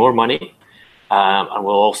offer you more money, and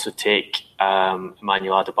we'll also take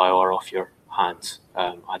Emmanuel Adebayor off your hands.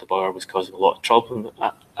 Adebayor was causing a lot of trouble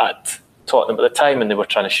at Tottenham at the time, and they were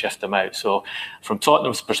trying to shift him out. So from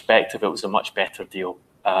Tottenham's perspective, it was a much better deal,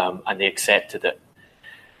 and they accepted it.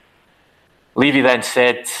 Levy then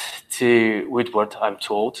said to Woodward, I'm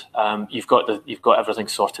told, you've got everything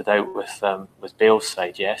sorted out with Bale's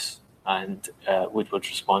side, yes? And Woodward's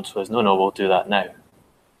response was, no, we'll do that now.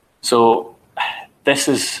 So this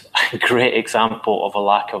is a great example of a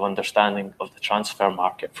lack of understanding of the transfer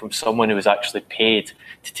market from someone who was actually paid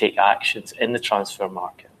to take actions in the transfer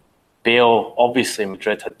market. Bale, obviously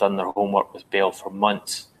Madrid had done their homework with Bale for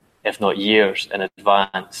months, if not years in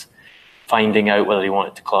advance, finding out whether he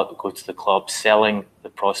wanted to go to the club, selling the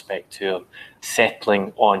prospect to him,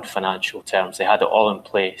 settling on financial terms. They had it all in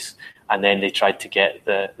place, and then they tried to get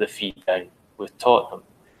the fee down with Tottenham.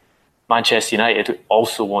 Manchester United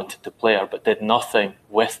also wanted the player, but did nothing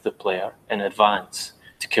with the player in advance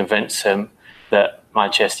to convince him that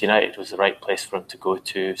Manchester United was the right place for him to go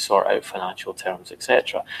to sort out financial terms,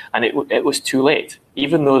 etc. And it was too late.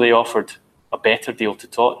 Even though they offered a better deal to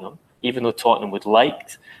Tottenham, even though Tottenham would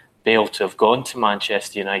liked Bale to have gone to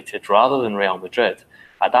Manchester United rather than Real Madrid,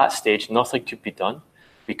 at that stage nothing could be done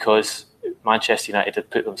because Manchester United had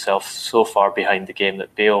put themselves so far behind the game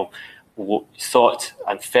that Bale thought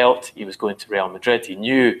and felt he was going to Real Madrid. He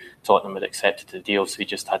knew Tottenham had accepted the deal, so he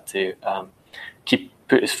just had to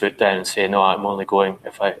put his foot down and say, no, I'm only going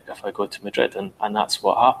if I go to Madrid, and that's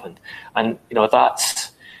what happened. And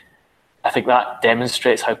I think that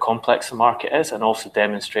demonstrates how complex the market is, and also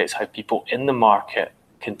demonstrates how people in the market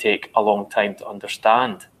can take a long time to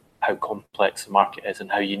understand how complex the market is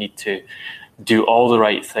and how you need to do all the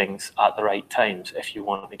right things at the right times if you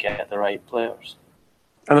want to get the right players.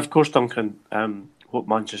 And of course, Duncan, what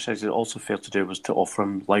Manchester United also failed to do was to offer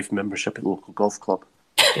him life membership at the local golf club,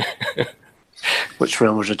 which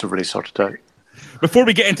Real Madrid have really sorted out. Before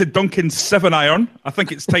we get into Duncan's 7-iron, I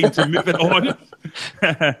think it's time to move it on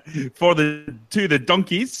to the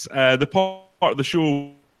Donkeys, the part of the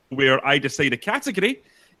show where I decide a category,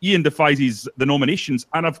 Ian devises the nominations,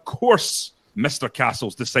 and of course, Mr.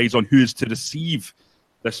 Castles decides on who is to receive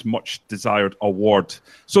this much-desired award.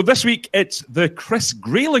 So this week, it's the Chris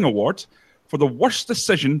Grayling Award for the worst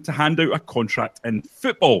decision to hand out a contract in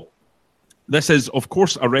football. This is, of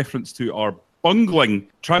course, a reference to our bungling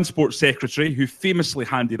transport secretary who famously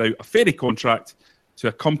handed out a ferry contract to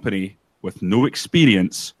a company with no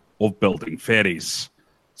experience of building ferries.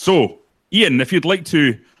 So, Ian, if you'd like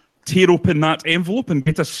to tear open that envelope and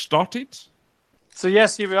get us started. So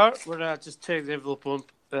yes, here we are. We're just tearing the envelope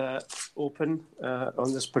open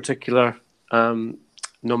on this particular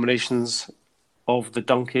nominations of the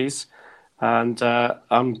Donkeys. And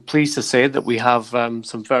I'm pleased to say that we have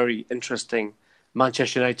some very interesting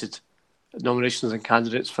Manchester United nominations and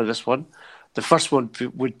candidates for this one. The first one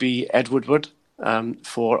would be Ed Woodward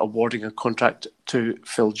for awarding a contract to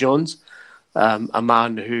Phil Jones, a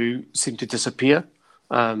man who seemed to disappear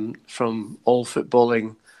from all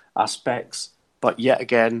footballing aspects, but yet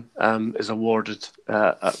again is awarded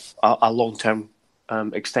a long-term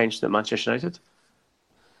extension at Manchester United.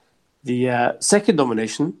 The second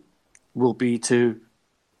nomination will be to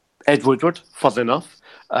Ed Woodward, further enough,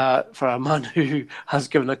 for a man who has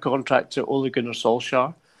given a contract to Ole Gunnar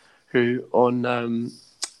Solskjaer, who on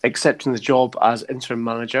accepting the job as interim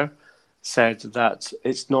manager said that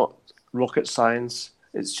it's not rocket science,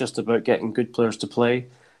 it's just about getting good players to play,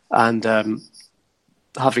 and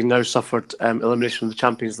having now suffered elimination from the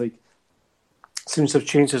Champions League, seems to have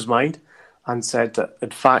changed his mind and said that, in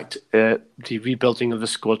fact, the rebuilding of the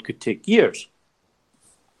squad could take years.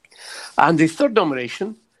 And the third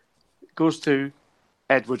nomination goes to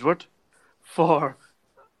Ed Woodward for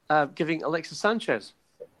giving Alexis Sanchez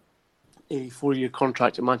a 4-year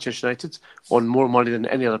contract at Manchester United on more money than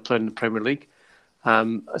any other player in the Premier League.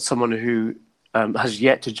 Someone who has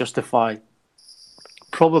yet to justify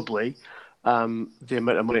probably the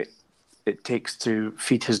amount of money it takes to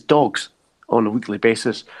feed his dogs on a weekly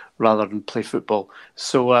basis rather than play football.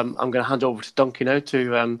 So I'm going to hand over to Duncan now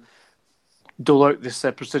to dole out this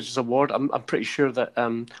prestigious award. I'm pretty sure that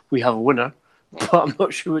we have a winner, but I'm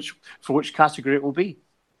not sure which category it will be.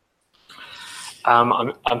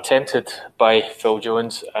 I'm tempted by Phil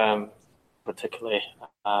Jones, particularly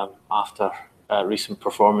after recent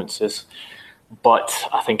performances, but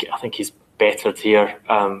I think he's bettered here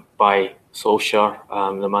by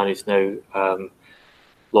Solskjaer, the man who's now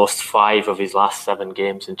lost 5 of his last 7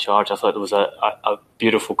 games in charge. I thought there was a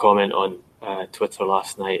beautiful comment on Twitter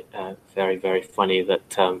last night, very, very funny,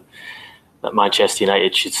 that Manchester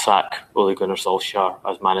United should sack Ole Gunnar Solskjaer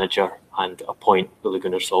as manager and appoint Ole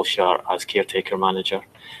Gunnar Solskjaer as caretaker manager,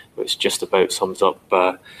 which just about sums up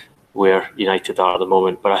where United are at the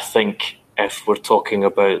moment. But I think if we're talking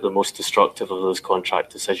about the most destructive of those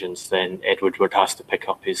contract decisions, then Ed Woodward has to pick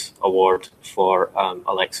up his award for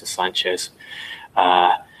Alexis Sanchez.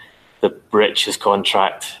 The richest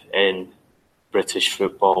contract in British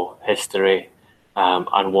football history,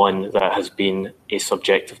 and one that has been a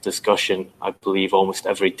subject of discussion, I believe, almost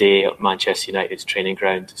every day at Manchester United's training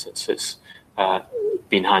ground since it's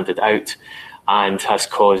been handed out, and has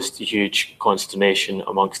caused huge consternation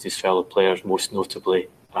amongst his fellow players, most notably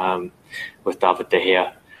with David De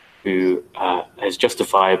Gea, who is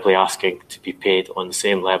justifiably asking to be paid on the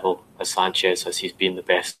same level as Sanchez, as he's been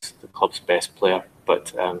the club's best player.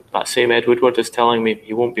 But that same Ed Woodward is telling me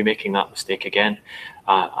he won't be making that mistake again,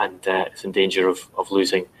 and is in danger of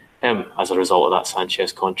losing him as a result of that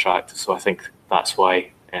Sanchez contract. So I think that's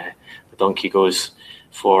why the donkey goes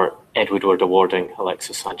for Ed Woodward awarding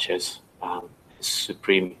Alexis Sanchez his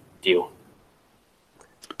supreme deal.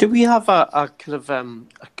 Do we have a kind of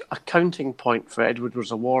a counting point for Ed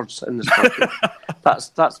Woodward's awards in this country?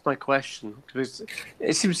 That's my question, because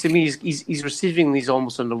it seems to me he's receiving these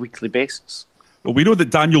almost on a weekly basis. Well, we know that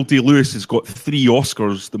Daniel Day-Lewis has got 3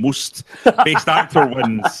 Oscars, the most Best Actor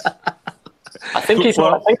wins. I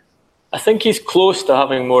think he's close to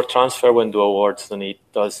having more transfer window awards than he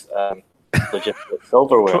does legitimate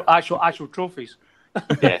silverware. Actual trophies.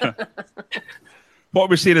 Yeah. What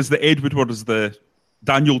we're saying is that Ed Woodward is the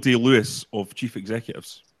Daniel Day-Lewis of chief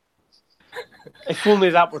executives. If only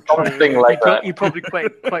that were true, something like that. You're probably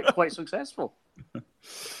quite successful.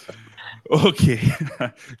 Okay,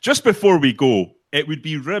 just before we go, it would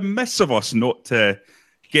be remiss of us not to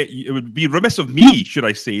get you. It would be remiss of me, should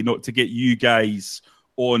I say, not to get you guys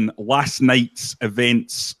on last night's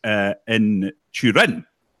events in Turin.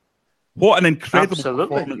 What an incredible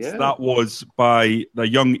performance that was by the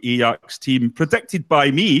young Ajax team, predicted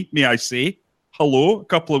by me, may I say. Hello, a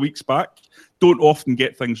couple of weeks back. Don't often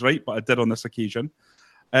get things right, but I did on this occasion.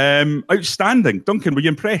 Outstanding. Duncan, were you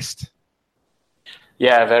impressed?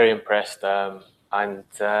 Yeah, very impressed. And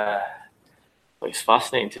it's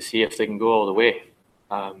fascinating to see if they can go all the way,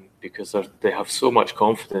 because they have so much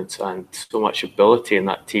confidence and so much ability in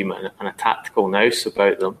that team, and a tactical nous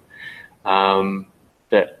about them,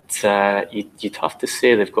 that you'd have to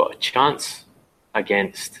say they've got a chance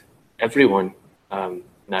against everyone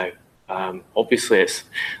now. Obviously, it's,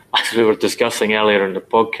 as we were discussing earlier in the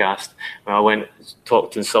podcast, I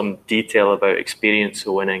talked in some detail about experience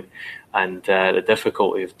of winning and the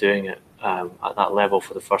difficulty of doing it at that level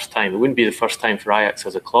for the first time. It wouldn't be the first time for Ajax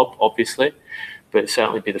as a club, obviously, but it'd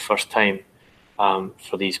certainly be the first time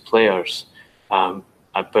for these players.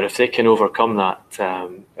 But if they can overcome that,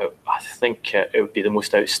 I think it would be the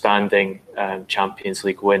most outstanding Champions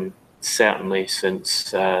League win, certainly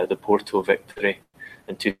since the Porto victory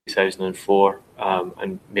in 2004,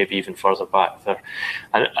 and maybe even further back there.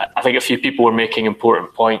 And I think a few people were making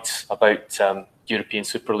important points about European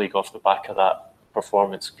Super League off the back of that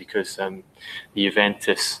performance, because the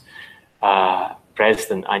Juventus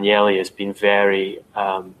president Agnelli has been very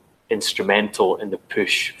instrumental in the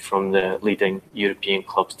push from the leading European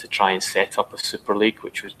clubs to try and set up a Super League,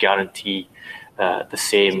 which would guarantee the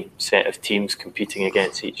same set of teams competing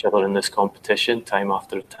against each other in this competition time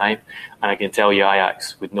after time. And I can tell you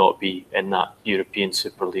Ajax would not be in that European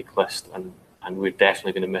Super League list, and we're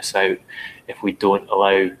definitely going to miss out if we don't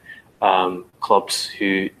allow clubs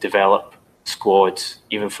who develop squads,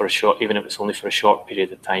 even if it's only for a short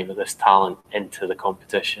period of time, of this talent into the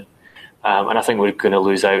competition. And I think we're going to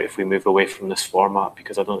lose out if we move away from this format,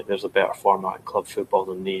 because I don't think there's a better format in club football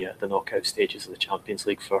than the knockout stages of the Champions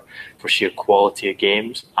League for sheer quality of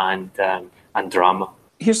games and drama.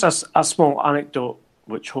 Here's a small anecdote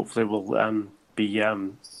which hopefully will be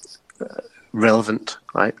relevant.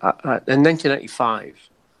 Right? In 1995,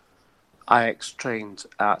 Ajax trained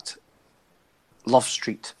at Love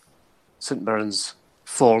Street, St Mirren's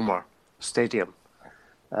former stadium,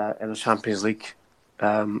 in a Champions League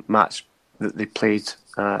match that they played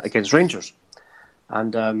against Rangers.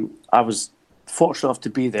 And I was fortunate enough to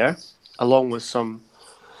be there, along with some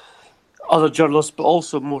other journalists, but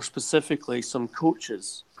also more specifically some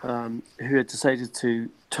coaches who had decided to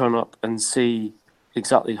turn up and see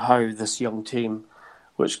exactly how this young team,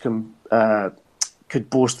 which could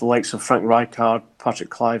boast the likes of Frank Rijkaard, Patrick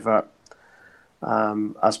Kluivert,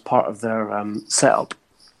 as part of their setup,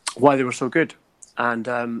 why they were so good.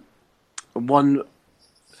 And one,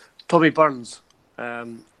 Tommy Burns,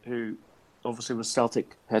 who obviously was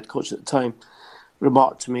Celtic head coach at the time,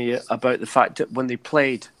 remarked to me about the fact that when they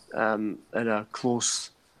played in a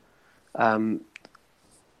close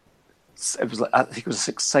it was I think it was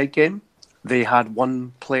a 6-side game. They had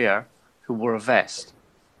one player who wore a vest,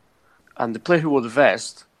 and the player who wore the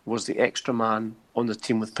vest was the extra man on the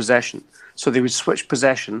team with possession. So they would switch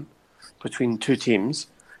possession between two teams,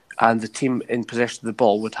 and the team in possession of the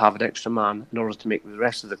ball would have an extra man in order to make the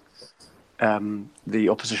rest of the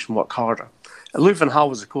opposition work harder. Louis van Gaal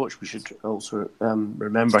was the coach, we should also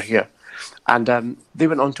remember here. And they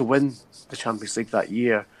went on to win the Champions League that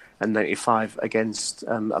year in 95 against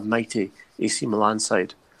a mighty AC Milan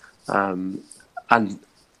side. And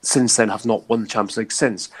since then have not won the Champions League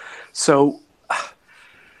since. So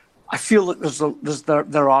I feel that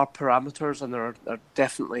there are parameters, and there are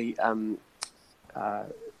definitely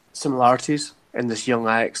similarities in this young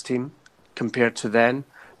Ajax team compared to then,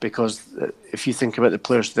 because if you think about the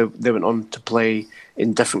players, they went on to play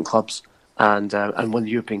in different clubs and win the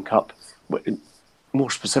European Cup, more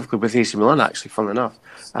specifically with AC Milan, actually, funnily enough.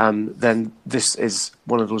 Then this is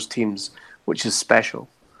one of those teams which is special.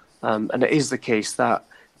 And it is the case that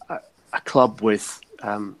a club with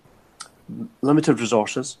limited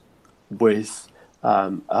resources, with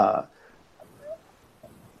a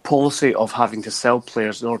policy of having to sell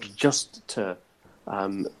players in order just to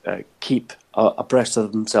keep abreast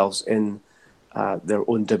of themselves in their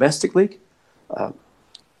own domestic league,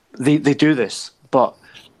 they do this. But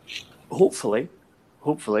hopefully,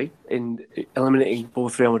 in eliminating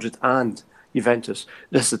both Real Madrid and Juventus,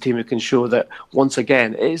 this is a team who can show that once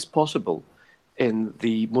again it is possible in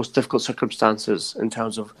the most difficult circumstances in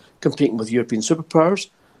terms of competing with European superpowers,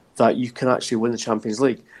 that you can actually win the Champions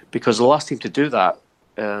League. Because the last team to do that,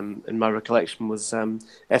 in my recollection, was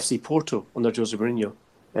FC Porto under Jose Mourinho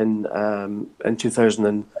in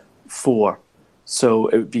 2004. So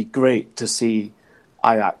it would be great to see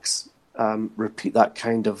Ajax repeat that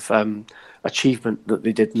kind of achievement that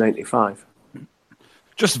they did in 95.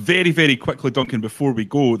 Just very, very quickly, Duncan, before we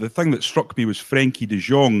go, the thing that struck me was Frenkie de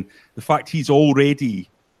Jong. The fact he's already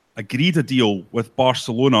agreed a deal with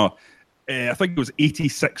Barcelona. I think it was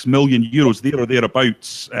 86 million euros, there or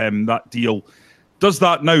thereabouts, that deal. Does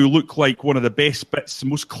that now look like one of the best bits,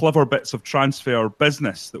 most clever bits of transfer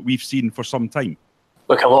business that we've seen for some time?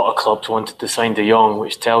 Look, a lot of clubs wanted to sign de Jong,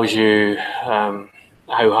 which tells you how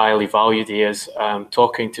highly valued he is.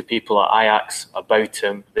 Talking to people at Ajax about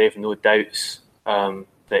him, they have no doubts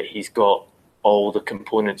that he's got all the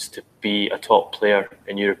components to be a top player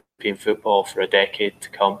in European football for a decade to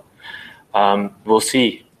come. We'll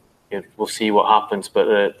see. We'll see what happens,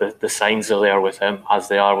 but the signs are there with him, as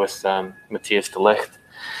they are with Matthias de Ligt,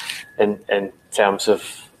 in terms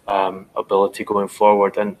of ability going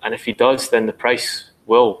forward. And if he does, then the price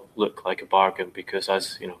will look like a bargain, because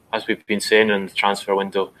as we've been saying in the transfer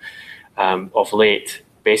window of late,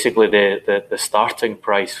 basically the starting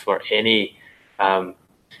price for any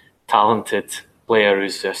talented player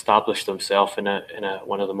who's established himself in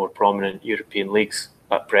one of the more prominent European leagues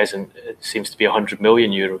at present, it seems to be 100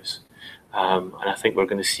 million euros. And I think we're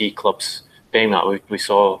going to see clubs paying that. We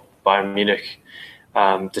saw Bayern Munich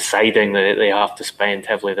deciding that they have to spend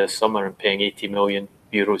heavily this summer and paying 80 million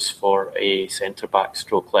euros for a centre-back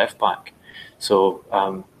stroke left-back. So,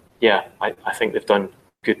 I think they've done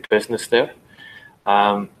good business there.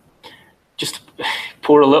 Just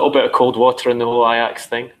pour a little bit of cold water in the whole Ajax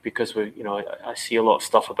thing, because I see a lot of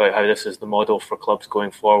stuff about how this is the model for clubs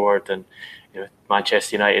going forward, and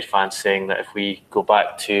Manchester United fans saying that if we go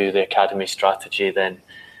back to the academy strategy, then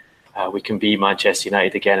we can be Manchester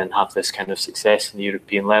United again and have this kind of success in the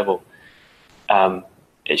European level.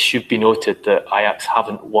 It should be noted that Ajax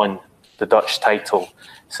haven't won the Dutch title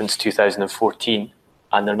since 2014,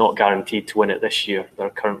 and they're not guaranteed to win it this year. They're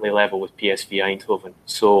currently level with PSV Eindhoven.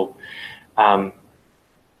 So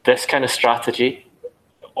this kind of strategy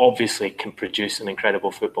obviously can produce an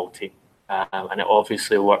incredible football team. And it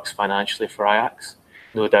obviously works financially for Ajax,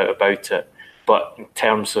 no doubt about it. But in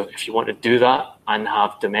terms of if you want to do that and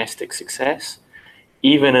have domestic success,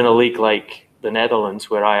 even in a league like the Netherlands,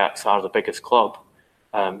 where Ajax are the biggest club,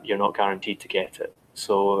 you're not guaranteed to get it.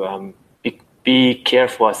 So be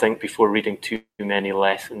careful, I think, before reading too many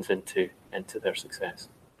lessons into their success.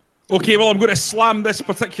 Okay, well, I'm going to slam this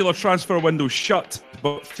particular transfer window shut,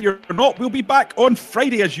 but fear not, we'll be back on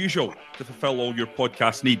Friday as usual to fulfill all your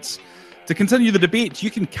podcast needs. To continue the debate, you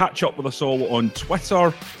can catch up with us all on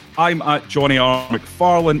Twitter. I'm at Johnny R.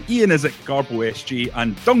 McFarlane, Ian is at GarboSG,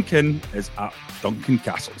 and Duncan is at Duncan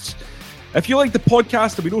Castles. If you like the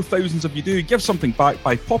podcast, and we know thousands of you do, give something back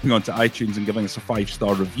by popping onto iTunes and giving us a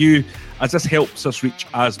 5-star review, as this helps us reach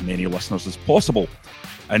as many listeners as possible.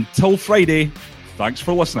 Until Friday, thanks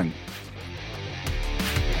for listening.